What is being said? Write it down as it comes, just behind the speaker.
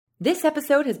This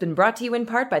episode has been brought to you in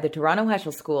part by the Toronto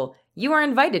Heschel School. You are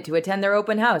invited to attend their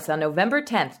open house on November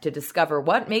 10th to discover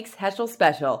what makes Heschel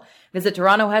special. Visit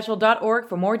torontoheschel.org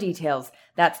for more details.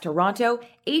 That's Toronto,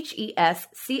 HESCHEL.org.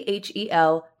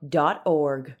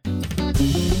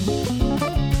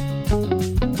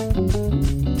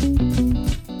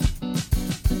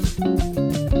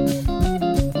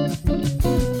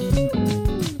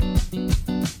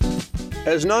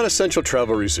 As non-essential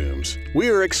travel resumes, we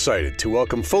are excited to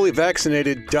welcome fully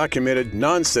vaccinated, documented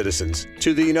non-citizens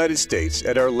to the United States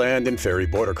at our land and ferry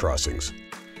border crossings.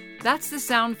 That's the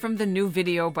sound from the new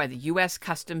video by the U.S.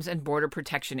 Customs and Border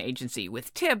Protection Agency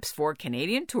with tips for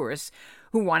Canadian tourists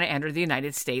who want to enter the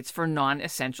United States for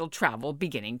non-essential travel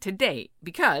beginning today.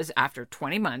 Because after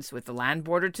 20 months with the land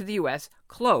border to the U.S.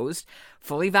 closed,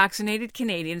 fully vaccinated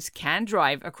Canadians can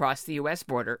drive across the U.S.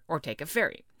 border or take a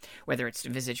ferry. Whether it's to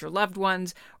visit your loved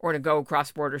ones, or to go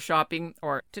cross-border shopping,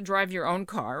 or to drive your own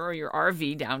car or your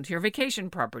RV down to your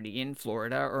vacation property in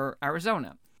Florida or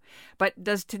Arizona. But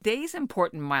does today's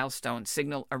important milestone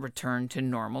signal a return to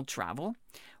normal travel?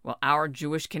 Well, our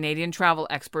Jewish Canadian travel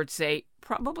experts say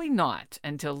probably not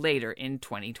until later in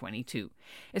 2022,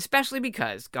 especially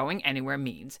because going anywhere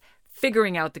means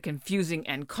figuring out the confusing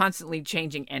and constantly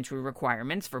changing entry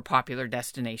requirements for popular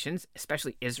destinations,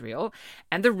 especially Israel,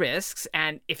 and the risks,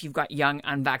 and if you've got young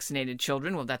unvaccinated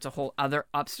children, well, that's a whole other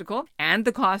obstacle, and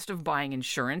the cost of buying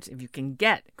insurance if you can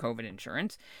get COVID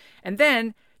insurance. And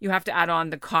then you have to add on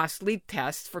the costly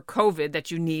tests for COVID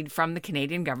that you need from the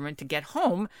Canadian government to get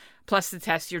home, plus the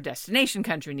tests your destination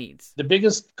country needs. The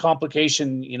biggest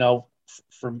complication,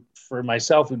 for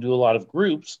myself who do a lot of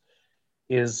groups,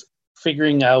 is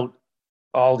figuring out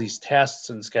all these tests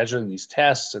and scheduling these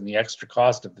tests and the extra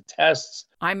cost of the tests.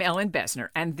 I'm Ellen Bessner,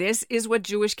 and this is what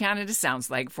Jewish Canada sounds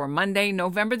like for Monday,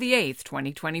 November the 8th,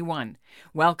 2021.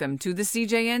 Welcome to the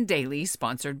CJN Daily,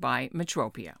 sponsored by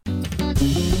Metropia.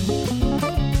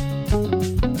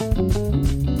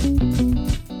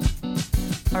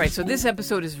 All right, so this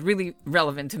episode is really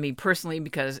relevant to me personally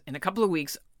because in a couple of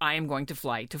weeks, I am going to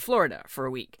fly to Florida for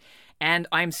a week. And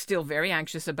I'm still very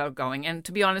anxious about going. And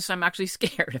to be honest, I'm actually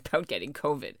scared about getting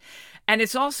COVID. And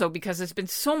it's also because there's been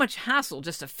so much hassle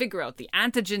just to figure out the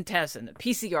antigen tests and the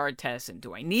PCR tests. And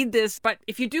do I need this? But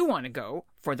if you do want to go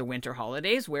for the winter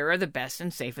holidays, where are the best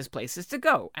and safest places to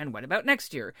go? And what about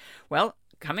next year? Well,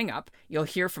 coming up, you'll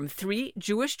hear from 3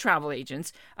 Jewish travel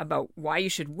agents about why you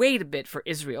should wait a bit for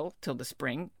Israel till the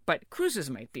spring, but cruises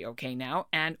might be okay now,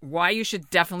 and why you should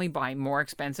definitely buy more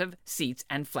expensive seats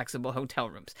and flexible hotel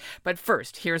rooms. But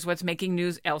first, here's what's making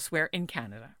news elsewhere in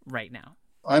Canada right now.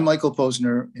 I'm Michael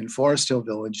Posner in Forest Hill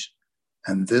Village,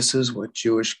 and this is what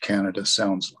Jewish Canada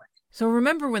sounds like. So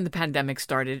remember when the pandemic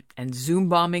started and Zoom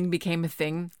bombing became a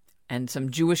thing? And some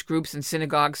Jewish groups and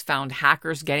synagogues found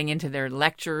hackers getting into their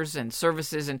lectures and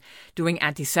services and doing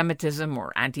anti-Semitism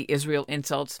or anti-Israel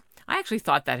insults. I actually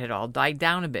thought that had all died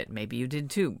down a bit. Maybe you did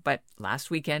too. But last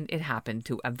weekend it happened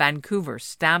to a Vancouver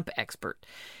stamp expert.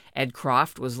 Ed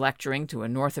Croft was lecturing to a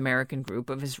North American group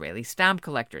of Israeli stamp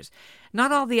collectors.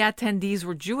 Not all the attendees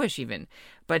were Jewish even,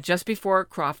 but just before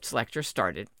Croft's lecture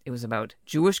started, it was about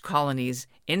Jewish colonies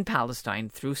in Palestine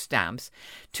through stamps.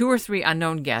 2 or 3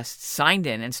 unknown guests signed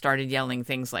in and started yelling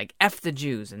things like F the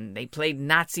Jews, and they played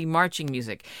Nazi marching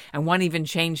music, and one even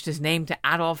changed his name to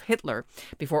Adolf Hitler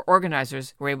before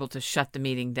organizers were able to shut the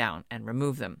meeting down and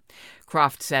remove them.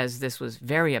 Croft says this was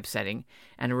very upsetting,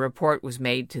 and a report was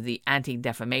made to the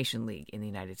Anti-Defamation League in the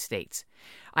United States.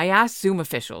 I asked Zoom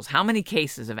officials how many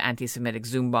cases of anti-Semitic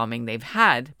Zoom bombing they've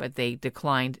had, but they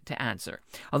declined to answer,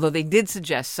 although they did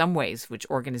suggest some ways which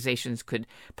organizations could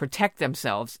protect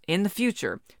themselves in the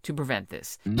future to prevent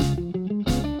this.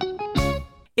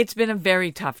 It's been a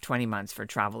very tough 20 months for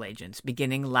travel agents,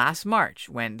 beginning last March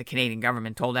when the Canadian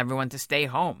government told everyone to stay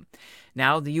home.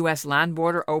 Now the U.S. land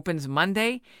border opens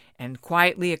Monday, and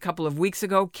quietly a couple of weeks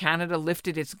ago, Canada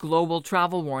lifted its global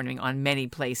travel warning on many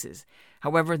places.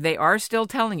 However, they are still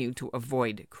telling you to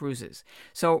avoid cruises.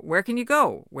 So where can you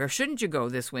go? Where shouldn't you go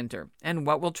this winter? And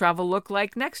what will travel look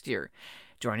like next year?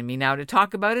 Joining me now to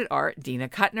talk about it are Dina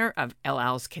Kuttner of El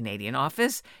Al's Canadian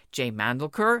office, Jay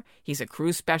Mandelker, he's a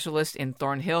cruise specialist in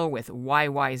Thornhill with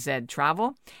YYZ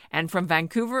Travel, and from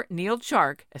Vancouver, Neil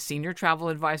Chark, a senior travel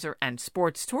advisor and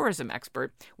sports tourism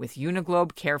expert with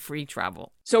Uniglobe Carefree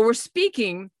Travel. So we're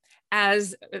speaking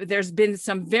as there's been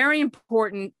some very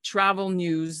important travel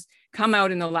news come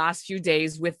out in the last few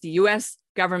days with the U.S.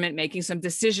 government making some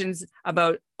decisions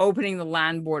about opening the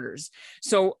land borders.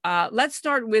 So let's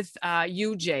start with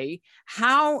you, Jay.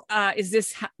 How is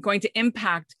this going to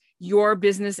impact your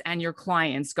business and your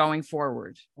clients going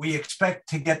forward? We expect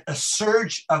to get a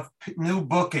surge of new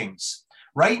bookings.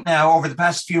 Right now, over the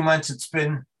past few months, it's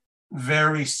been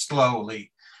very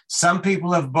slowly. Some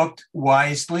people have booked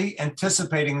wisely,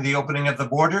 anticipating the opening of the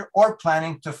border or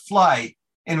planning to fly,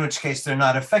 in which case they're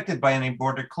not affected by any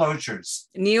border closures.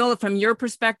 Neil, from your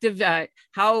perspective,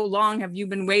 how long have you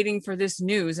been waiting for this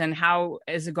news, and how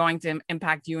is it going to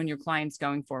impact you and your clients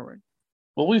going forward?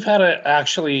 Well, we've had a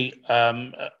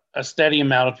steady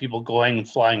amount of people going and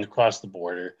flying across the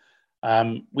border.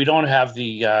 We don't have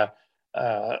the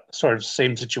sort of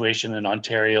same situation in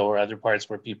Ontario or other parts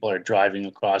where people are driving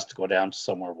across to go down to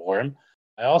somewhere warm.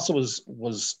 I also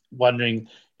was wondering,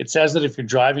 it says that if you're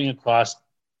driving across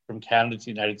from Canada to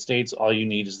the United States, all you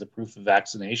need is the proof of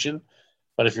vaccination.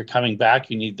 But if you're coming back,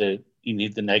 you need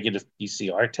the negative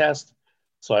PCR test.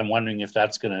 So I'm wondering if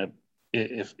that's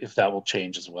if that will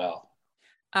change as well.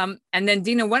 And then,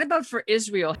 Dina, what about for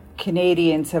Israel?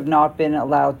 Canadians have not been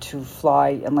allowed to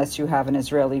fly unless you have an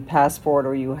Israeli passport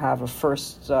or you have a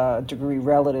first-degree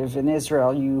relative in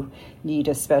Israel. You need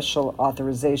a special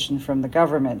authorization from the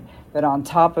government. But on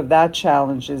top of that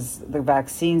challenge is the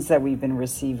vaccines that we've been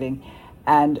receiving.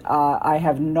 And I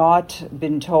have not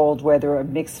been told whether a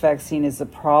mixed vaccine is a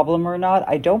problem or not.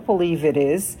 I don't believe it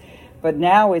is. But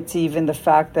now it's even the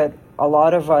fact that a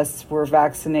lot of us were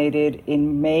vaccinated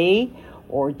in May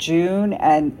or June,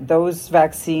 and those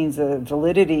vaccines, the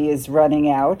validity is running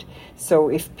out. So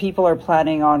if people are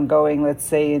planning on going, let's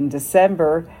say in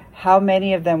December, how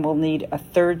many of them will need a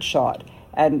third shot?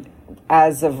 And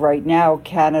as of right now,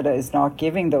 Canada is not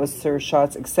giving those third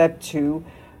shots except to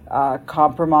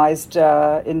compromised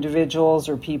individuals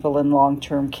or people in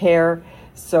long-term care.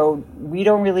 So we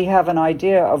don't really have an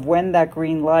idea of when that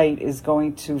green light is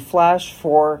going to flash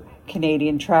for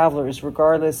Canadian travelers,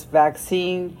 regardless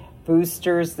vaccine,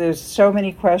 boosters. There's so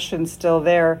many questions still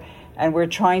there, and we're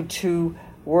trying to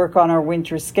work on our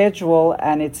winter schedule,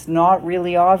 and it's not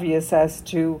really obvious as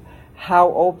to how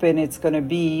open it's going to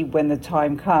be when the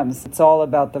time comes. It's all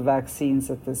about the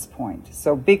vaccines at this point.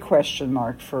 So big question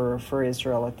mark for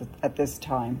Israel at this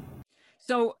time.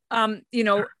 So,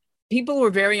 people were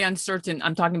very uncertain.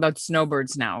 I'm talking about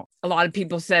snowbirds now. A lot of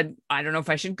people said, I don't know if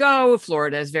I should go.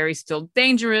 Florida is still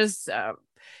dangerous.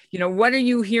 What are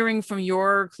you hearing from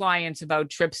your clients about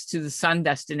trips to the sun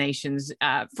destinations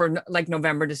for like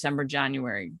November, December,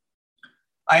 January?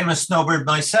 I'm a snowbird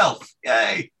myself.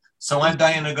 Yay. So I'm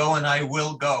dying to go, and I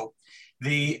will go.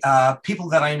 The people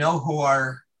that I know who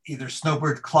are either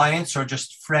snowbird clients or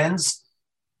just friends,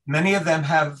 many of them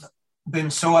have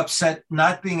been so upset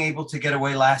not being able to get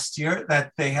away last year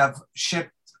that they have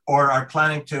shipped or are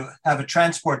planning to have a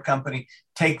transport company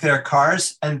take their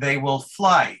cars and they will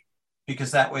fly,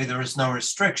 because that way there is no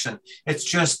restriction. It's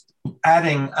just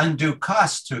adding undue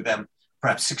cost to them,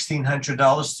 perhaps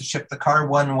 $1,600 to ship the car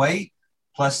one way,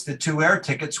 plus the 2 air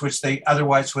tickets, which they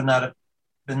otherwise would not have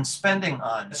been spending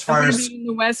on. As far as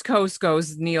the West Coast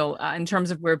goes, Neil, in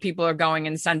terms of where people are going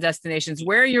and sun destinations,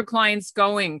 where are your clients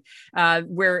going? I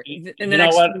would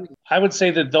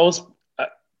say that those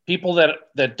people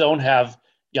that don't have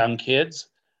young kids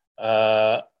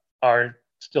are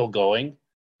still going.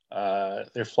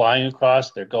 They're flying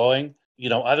across, they're going,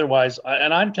 otherwise,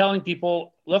 and I'm telling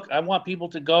people, look, I want people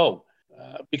to go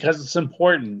because it's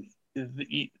important.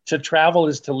 To travel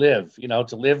is to live,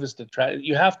 to live is to try.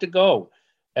 You have to go,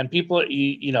 and people,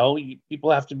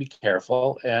 people have to be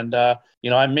careful. And,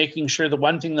 I'm making sure the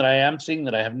one thing that I am seeing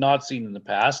that I have not seen in the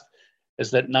past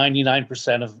is that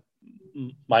 99% of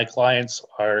my clients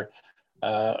are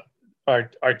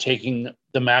taking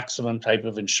the maximum type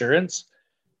of insurance.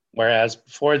 Whereas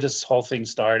before this whole thing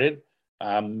started,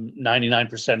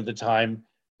 99% of the time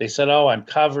they said, "Oh, I'm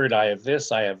covered. I have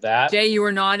this. I have that." Jay, you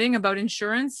were nodding about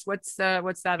insurance. What's that all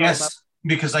about? Yes,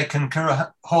 because I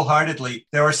concur wholeheartedly.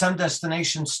 There are some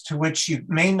destinations to which you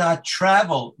may not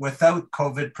travel without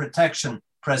COVID protection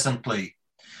presently.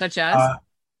 Such as?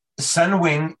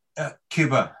 Sunwing,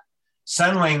 Cuba.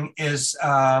 Sunwing is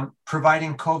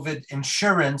providing COVID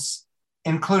insurance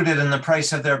included in the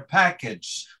price of their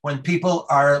package. When people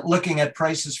are looking at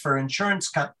prices for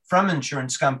insurance from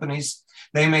insurance companies,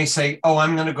 they may say, "Oh,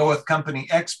 I'm going to go with company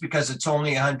X because it's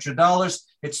only $100.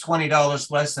 It's $20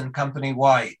 less than company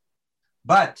Y."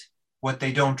 But what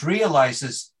they don't realize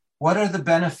is, what are the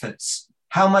benefits?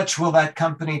 How much will that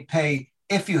company pay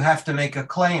if you have to make a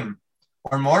claim?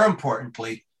 Or more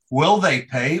importantly, will they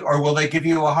pay, or will they give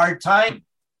you a hard time?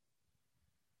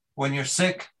 When you're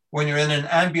sick, when you're in an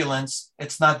ambulance,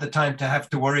 it's not the time to have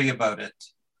to worry about it.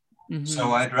 Mm-hmm.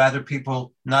 So I'd rather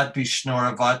people not be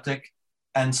schnorovotic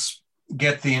and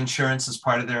get the insurance as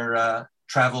part of their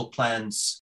travel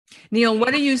plans. Neil,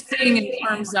 what are you seeing in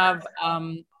terms of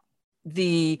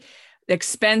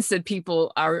expense that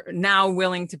people are now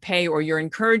willing to pay, or you're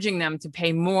encouraging them to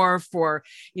pay more for,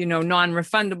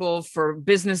 non-refundable for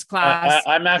business class?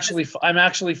 I'm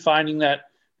actually finding that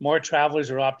more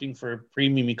travelers are opting for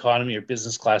premium economy or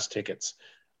business class tickets.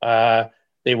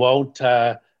 They won't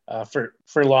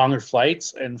for longer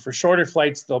flights, and for shorter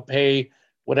flights they'll pay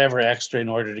whatever extra in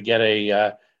order to get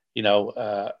a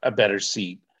better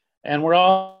seat. And we're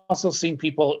also seeing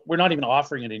people, we're not even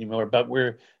offering it anymore, but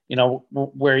we're,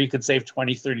 where you could save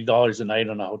 $20, $30 a night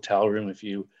on a hotel room if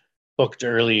you booked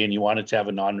early and you wanted to have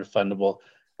a non-refundable.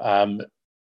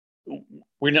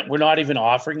 We're not even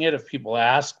offering it. If people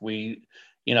ask, we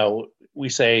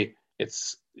say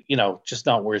it's, just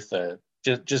not worth the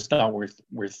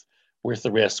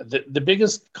risk. The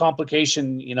biggest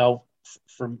complication,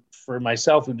 for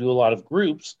myself, who do a lot of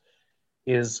groups,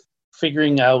 is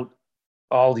figuring out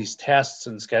all these tests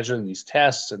and scheduling these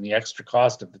tests and the extra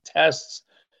cost of the tests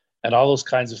and all those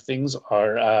kinds of things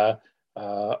are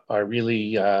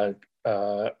really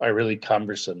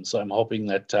cumbersome. So I'm hoping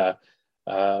that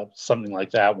something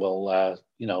like that will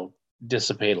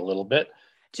dissipate a little bit.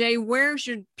 Jay, where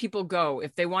should people go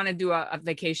if they want to do a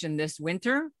vacation this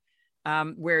winter,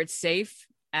 where it's safe?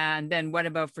 And then what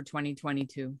about for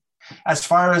 2022? As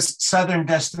far as southern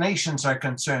destinations are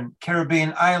concerned,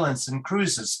 Caribbean islands and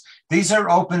cruises, these are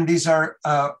open. These are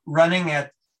running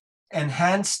at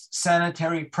enhanced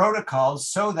sanitary protocols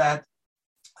so that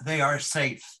they are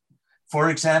safe.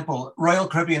 For example, Royal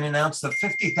Caribbean announced that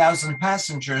 50,000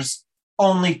 passengers,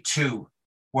 only 2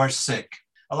 were sick.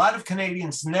 A lot of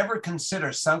Canadians never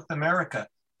consider South America,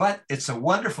 but it's a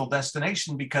wonderful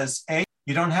destination because A,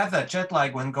 you don't have that jet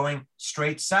lag when going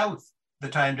straight south. The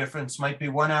time difference might be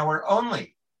 1 hour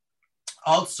only.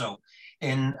 Also,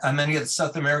 in many of the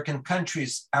South American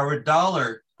countries, our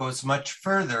dollar goes much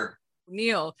further.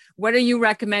 Neil, what are you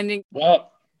recommending?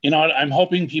 Well, I'm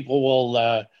hoping people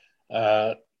will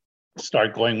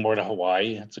start going more to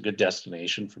Hawaii. It's a good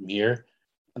destination from here,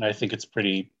 and I think it's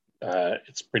pretty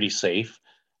safe.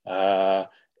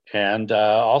 And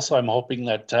also, I'm hoping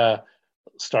that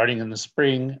starting in the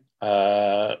spring,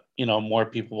 more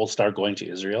people will start going to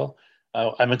Israel.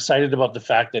 I'm excited about the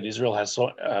fact that Israel has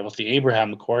with the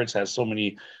Abraham Accords, has so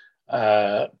many,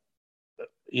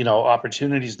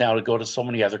 opportunities now to go to so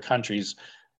many other countries,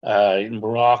 in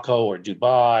Morocco or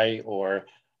Dubai or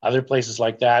other places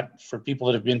like that, for people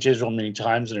that have been to Israel many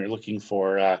times and are looking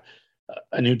for a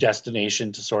new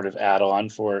destination to sort of add on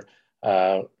for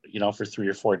 3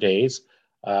 or 4 days.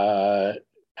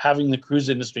 Having the cruise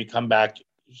industry come back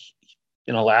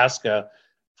in Alaska,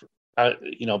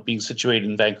 being situated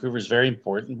in Vancouver is very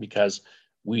important, because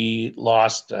we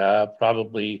lost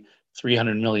probably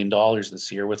 $300 million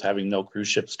this year with having no cruise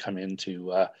ships come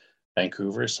into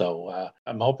Vancouver. So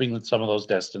I'm hoping that some of those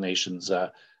destinations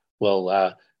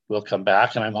will come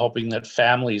back, and I'm hoping that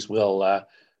families will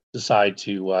decide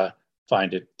to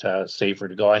find it safer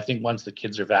to go. I think once the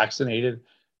kids are vaccinated,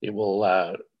 it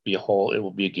will be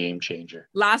a game changer.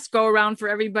 Last go around for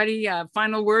everybody.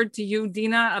 Final word to you,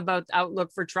 Dina, about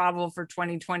outlook for travel for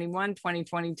 2021,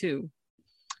 2022.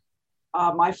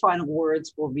 My final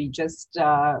words will be just,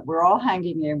 we're all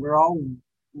hanging in. We're all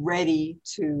ready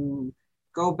to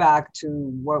go back to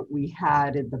what we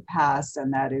had in the past,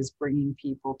 and that is bringing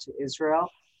people to Israel.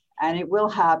 And it will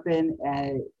happen.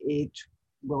 It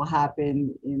will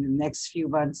happen in the next few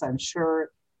months, I'm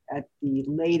sure. At the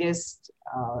latest,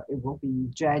 it will be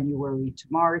January to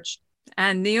March.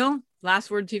 And Neil,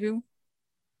 last word to you.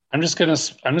 I'm just gonna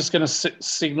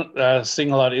sing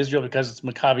a lot of Israel because it's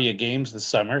Maccabi Games this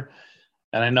summer,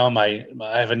 and I know I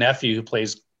have a nephew who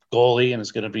plays goalie and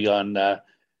is going to be on the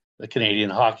Canadian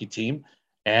hockey team,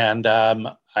 and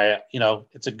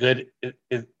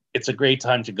it's a great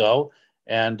time to go,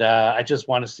 and I just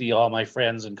want to see all my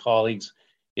friends and colleagues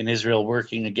in Israel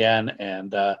working again,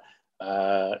 and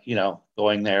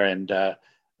going there and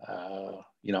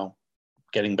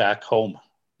getting back home.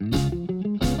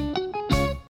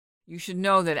 You should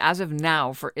know that as of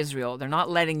now for Israel, they're not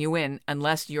letting you in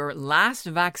unless your last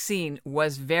vaccine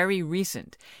was very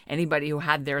recent. Anybody who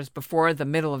had theirs before the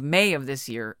middle of May of this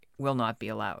year will not be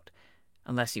allowed,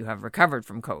 unless you have recovered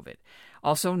from COVID.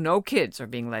 Also, no kids are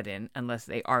being let in unless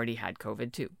they already had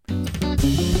COVID too.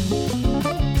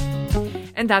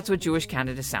 And that's what Jewish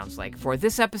Canada sounds like for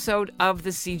this episode of the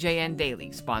CJN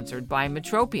Daily, sponsored by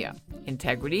Metropia,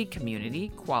 integrity, community,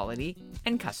 quality,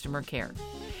 and customer care.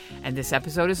 And this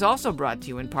episode is also brought to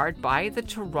you in part by the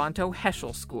Toronto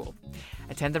Heschel School.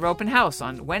 Attend their open house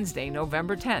on Wednesday,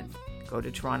 November 10th. Go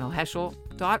to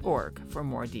torontoheschel.org for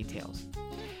more details.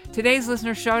 Today's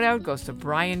listener shout-out goes to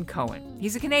Brian Cohen.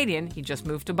 He's a Canadian. He just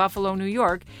moved to Buffalo, New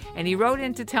York, and he wrote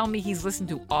in to tell me he's listened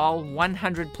to all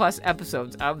 100-plus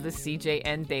episodes of the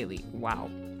CJN Daily. Wow.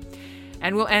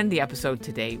 And we'll end the episode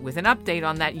today with an update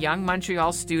on that young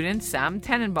Montreal student, Sam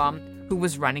Tenenbaum, who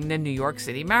was running the New York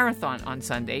City Marathon on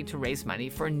Sunday to raise money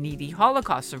for needy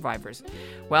Holocaust survivors.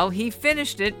 Well, he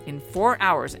finished it in 4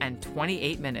 hours and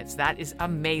 28 minutes. That is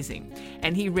amazing.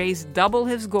 And he raised double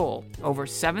his goal, over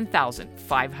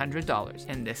 $7,500.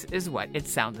 And this is what it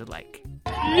sounded like.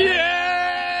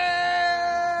 Yeah!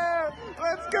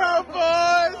 Let's go,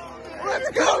 boys! Let's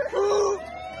go, Coop!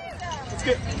 Let's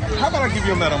get. How about I give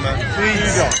you a medal, man? Please. Here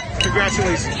you go.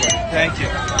 Congratulations, bro. Thank you.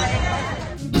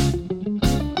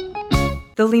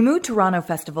 The Limoud Toronto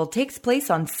Festival takes place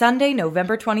on Sunday,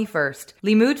 November 21st.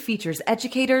 Limoud features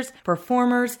educators,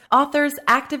 performers, authors,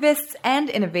 activists, and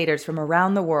innovators from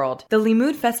around the world. The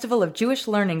Limoud Festival of Jewish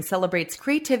Learning celebrates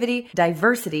creativity,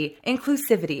 diversity,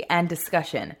 inclusivity, and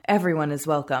discussion. Everyone is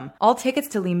welcome. All tickets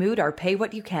to Limoud are pay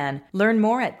what you can. Learn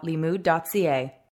more at limoud.ca.